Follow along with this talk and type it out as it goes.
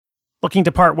Looking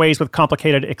to part ways with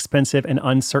complicated, expensive, and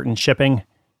uncertain shipping?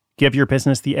 Give your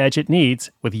business the edge it needs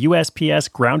with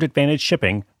USPS Ground Advantage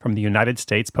shipping from the United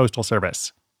States Postal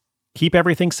Service. Keep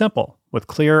everything simple with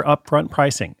clear upfront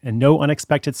pricing and no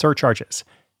unexpected surcharges.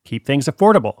 Keep things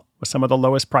affordable with some of the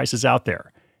lowest prices out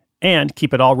there. And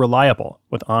keep it all reliable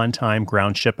with on-time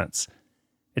ground shipments.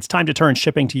 It's time to turn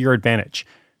shipping to your advantage.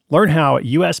 Learn how at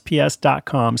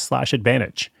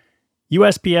USPS.com/advantage.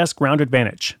 USPS Ground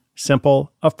Advantage.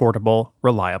 Simple, affordable,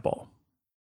 reliable.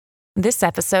 This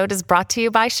episode is brought to you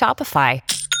by Shopify.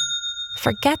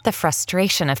 Forget the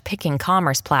frustration of picking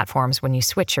commerce platforms when you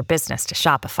switch your business to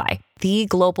Shopify, the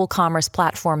global commerce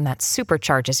platform that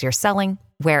supercharges your selling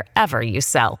wherever you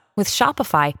sell. With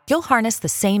Shopify, you'll harness the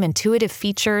same intuitive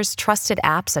features, trusted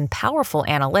apps, and powerful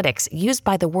analytics used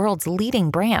by the world's leading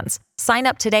brands. Sign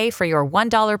up today for your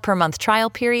 $1 per month trial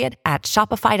period at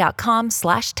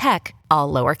shopify.com/tech, all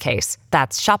lowercase.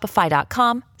 That's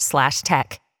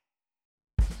shopify.com/tech.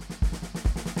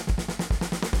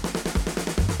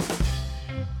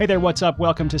 Hey there, what's up?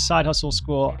 Welcome to Side Hustle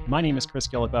School. My name is Chris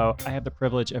Guillebeau. I have the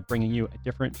privilege of bringing you a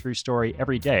different true story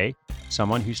every day,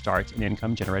 someone who starts an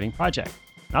income-generating project.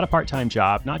 Not a part-time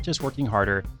job, not just working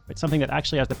harder, but something that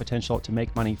actually has the potential to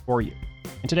make money for you.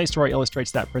 And today's story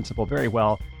illustrates that principle very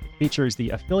well. It features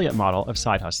the affiliate model of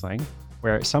side hustling,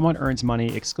 where someone earns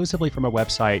money exclusively from a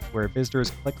website where visitors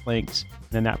click links,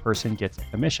 and then that person gets a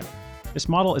commission. This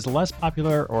model is less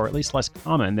popular, or at least less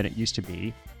common than it used to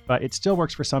be, but it still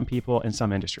works for some people in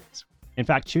some industries. In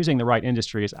fact, choosing the right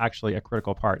industry is actually a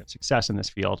critical part of success in this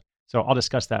field, so I'll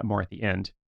discuss that more at the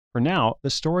end. For now, the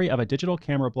story of a digital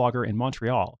camera blogger in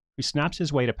Montreal who snaps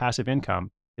his way to passive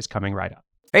income is coming right up.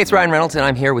 Hey, it's Ryan Reynolds, and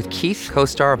I'm here with Keith,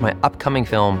 co-star of my upcoming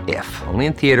film, If, only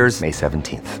in theaters May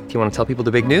 17th. Do you want to tell people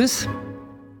the big news?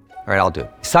 All right, I'll do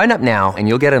it. Sign up now and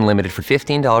you'll get unlimited for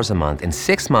 $15 a month and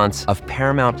 6 months of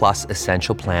Paramount Plus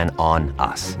Essential Plan on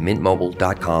us.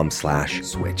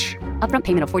 MintMobile.com/switch. Upfront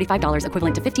payment of $45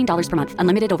 equivalent to $15 per month.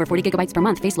 Unlimited over 40 gigabytes per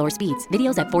month. Face lower speeds.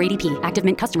 Videos at 480p. Active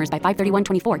Mint customers by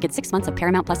 531.24 get 6 months of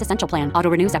Paramount Plus Essential Plan.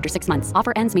 Auto renews after 6 months.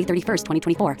 Offer ends May 31st,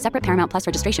 2024. Separate Paramount Plus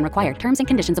registration required. Terms and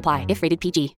conditions apply if rated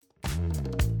PG.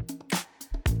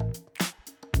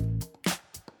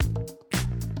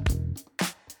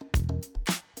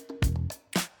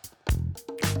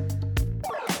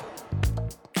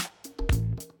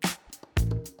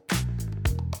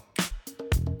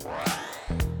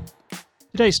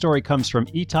 Today's story comes from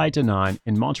Itai Danan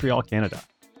in Montreal, Canada.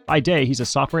 By day, he's a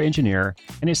software engineer,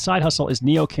 and his side hustle is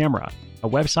Neo Camera, a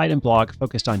website and blog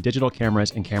focused on digital cameras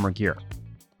and camera gear.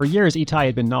 For years, Itai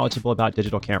had been knowledgeable about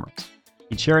digital cameras.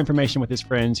 He'd share information with his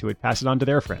friends who would pass it on to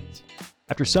their friends.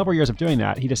 After several years of doing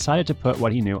that, he decided to put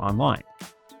what he knew online.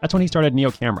 That's when he started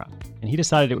Neo Camera, and he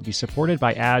decided it would be supported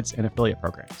by ads and affiliate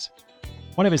programs.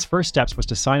 One of his first steps was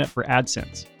to sign up for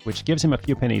AdSense, which gives him a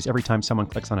few pennies every time someone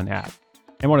clicks on an ad.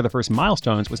 And one of the first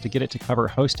milestones was to get it to cover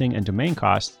hosting and domain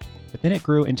costs, but then it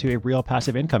grew into a real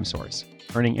passive income source,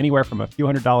 earning anywhere from a few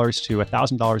 $100s to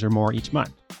 $1,000 or more each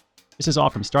month. This is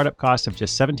all from startup costs of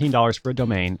just $17 for a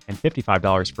domain and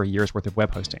 $55 for a year's worth of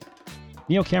web hosting.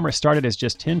 Neo Camera started as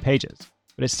just 10 pages,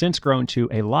 but has since grown to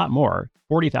a lot more,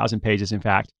 40,000 pages in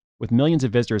fact, with millions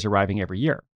of visitors arriving every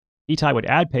year. Itai would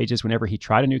add pages whenever he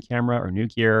tried a new camera or new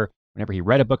gear, whenever he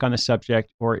read a book on the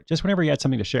subject, or just whenever he had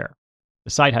something to share. The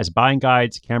site has buying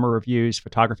guides, camera reviews,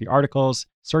 photography articles,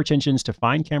 search engines to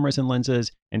find cameras and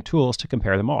lenses, and tools to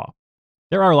compare them all.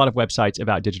 There are a lot of websites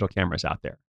about digital cameras out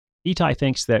there. Itai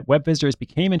thinks that web visitors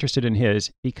became interested in his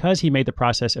because he made the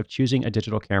process of choosing a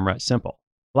digital camera simple.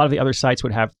 A lot of the other sites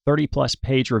would have 30-plus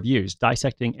page reviews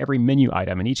dissecting every menu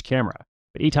item in each camera,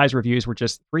 but Itai's reviews were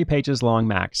just 3 pages long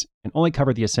max and only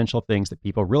covered the essential things that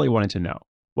people really wanted to know.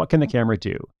 What can the camera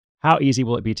do? How easy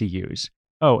will it be to use?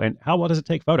 Oh, and how well does it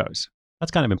take photos? That's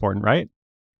kind of important, right?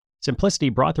 Simplicity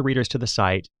brought the readers to the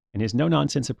site, and his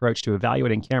no-nonsense approach to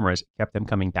evaluating cameras kept them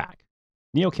coming back.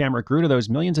 Neo Camera grew to those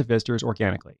millions of visitors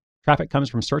organically. Traffic comes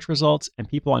from search results and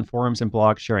people on forums and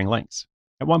blogs sharing links.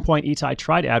 At one point, Itai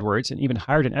tried AdWords and even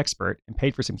hired an expert and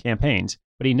paid for some campaigns,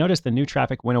 but he noticed the new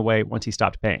traffic went away once he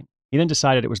stopped paying. He then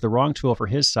decided it was the wrong tool for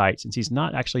his site since he's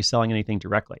not actually selling anything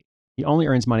directly. He only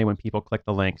earns money when people click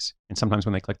the links, and sometimes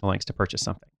when they click the links to purchase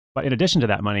something. But in addition to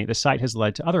that money, the site has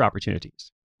led to other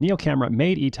opportunities. Neo Camera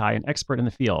made Itai an expert in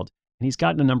the field, and he's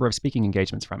gotten a number of speaking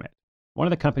engagements from it. One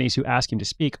of the companies who asked him to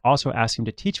speak also asked him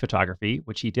to teach photography,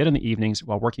 which he did in the evenings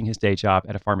while working his day job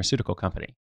at a pharmaceutical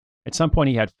company. At some point,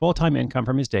 he had full-time income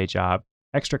from his day job,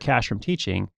 extra cash from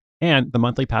teaching, and the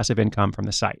monthly passive income from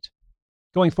the site.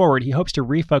 Going forward, he hopes to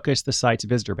refocus the site's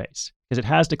visitor base, because it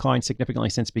has declined significantly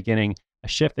since beginning, a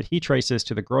shift that he traces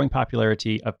to the growing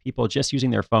popularity of people just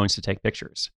using their phones to take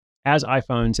pictures. as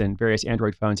iPhones and various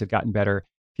Android phones have gotten better,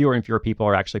 fewer and fewer people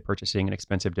are actually purchasing an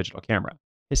expensive digital camera.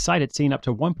 His site had seen up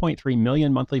to 1.3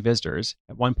 million monthly visitors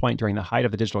at one point during the height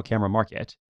of the digital camera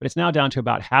market, but it's now down to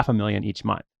about 500,000 each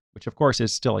month, which of course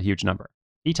is still a huge number.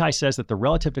 Itai says that the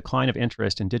relative decline of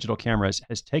interest in digital cameras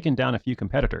has taken down a few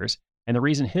competitors, and the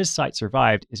reason his site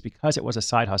survived is because it was a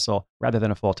side hustle rather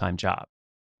than a full-time job.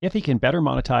 If he can better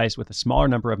monetize with a smaller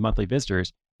number of monthly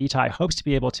visitors, Itai hopes to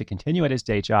be able to continue at his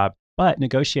day job, but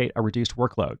negotiate a reduced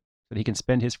workload so that he can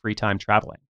spend his free time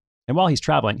traveling. And while he's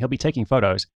traveling, he'll be taking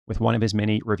photos with one of his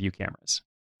many review cameras.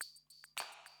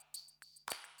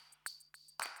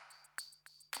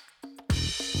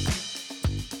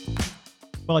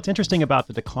 Well, it's interesting about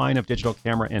the decline of digital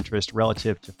camera interest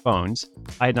relative to phones.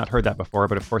 I had not heard that before,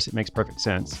 but of course it makes perfect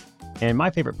sense. And my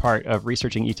favorite part of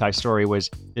researching Itai's story was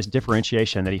this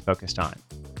differentiation that he focused on,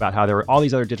 about how there were all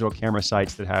these other digital camera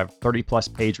sites that have 30-plus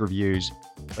page reviews,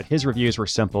 but his reviews were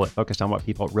simple. It focused on what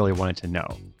people really wanted to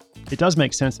know. It does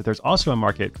make sense that there's also a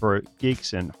market for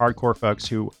geeks and hardcore folks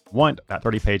who want that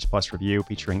 30-page plus review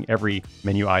featuring every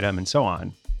menu item and so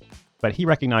on. But he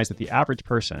recognized that the average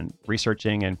person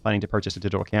researching and planning to purchase a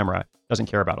digital camera doesn't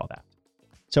care about all that.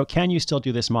 So can you still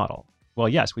do this model? Well,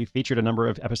 yes, we've featured a number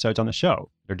of episodes on the show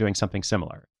that are doing something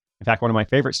similar. In fact, one of my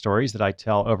favorite stories that I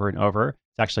tell over and over,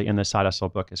 it's actually in the Side Hustle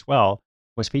book as well,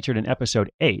 was featured in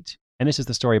episode 8. And this is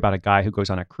the story about a guy who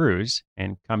goes on a cruise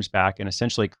and comes back and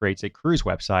essentially creates a cruise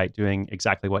website doing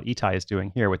exactly what Itai is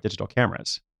doing here with digital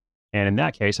cameras. And in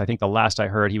that case, I think the last I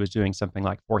heard, he was doing something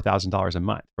like $4,000 a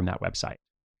month from that website.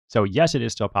 So yes, it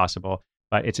is still possible,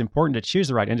 but it's important to choose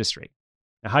the right industry.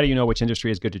 Now, how do you know which industry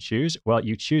is good to choose? Well,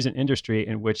 you choose an industry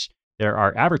in which there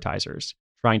are advertisers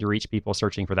trying to reach people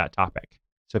searching for that topic.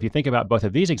 So if you think about both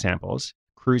of these examples,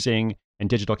 cruising and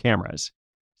digital cameras,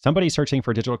 somebody searching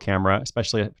for a digital camera,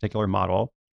 especially a particular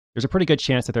model, there's a pretty good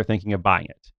chance that they're thinking of buying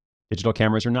it. Digital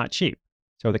cameras are not cheap.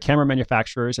 So the camera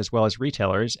manufacturers as well as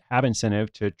retailers have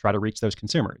incentive to try to reach those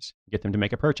consumers, get them to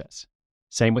make a purchase.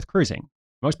 Same with cruising.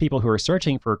 Most people who are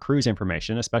searching for cruise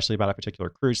information, especially about a particular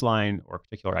cruise line or a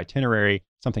particular itinerary,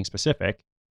 something specific,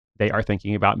 they are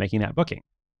thinking about making that booking.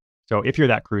 So if you're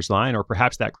that cruise line or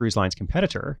perhaps that cruise line's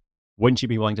competitor, wouldn't you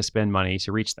be willing to spend money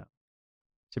to reach them?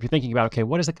 So if you're thinking about, okay,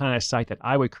 what is the kind of site that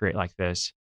I would create like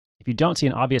this? If you don't see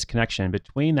an obvious connection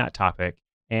between that topic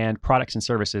and products and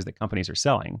services that companies are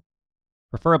selling,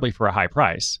 preferably for a high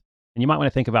price, then you might want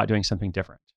to think about doing something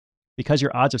different. Because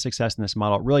your odds of success in this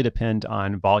model really depend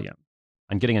on volume,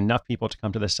 on getting enough people to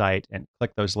come to the site and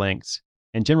click those links.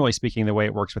 And generally speaking, the way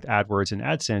it works with AdWords and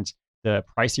AdSense, the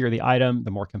pricier the item,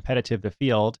 the more competitive the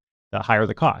field, the higher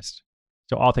the cost.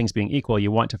 So all things being equal,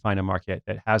 you want to find a market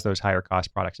that has those higher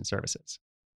cost products and services.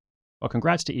 Well,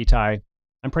 congrats to Itai.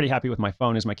 I'm pretty happy with my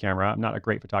phone as my camera. I'm not a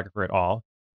great photographer at all,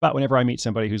 but whenever I meet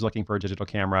somebody who's looking for a digital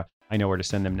camera, I know where to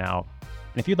send them now.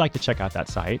 And if you'd like to check out that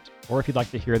site, or if you'd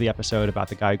like to hear the episode about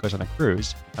the guy who goes on a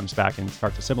cruise, comes back and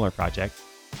starts a similar project,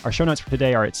 our show notes for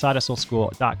today are at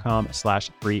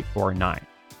sidehustleschool.com/349.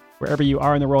 Wherever you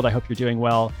are in the world, I hope you're doing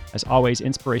well. As always,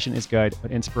 inspiration is good,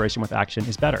 but inspiration with action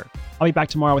is better. I'll be back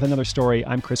tomorrow with another story.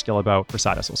 I'm Chris Guillebeau for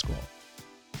Side Hustle School.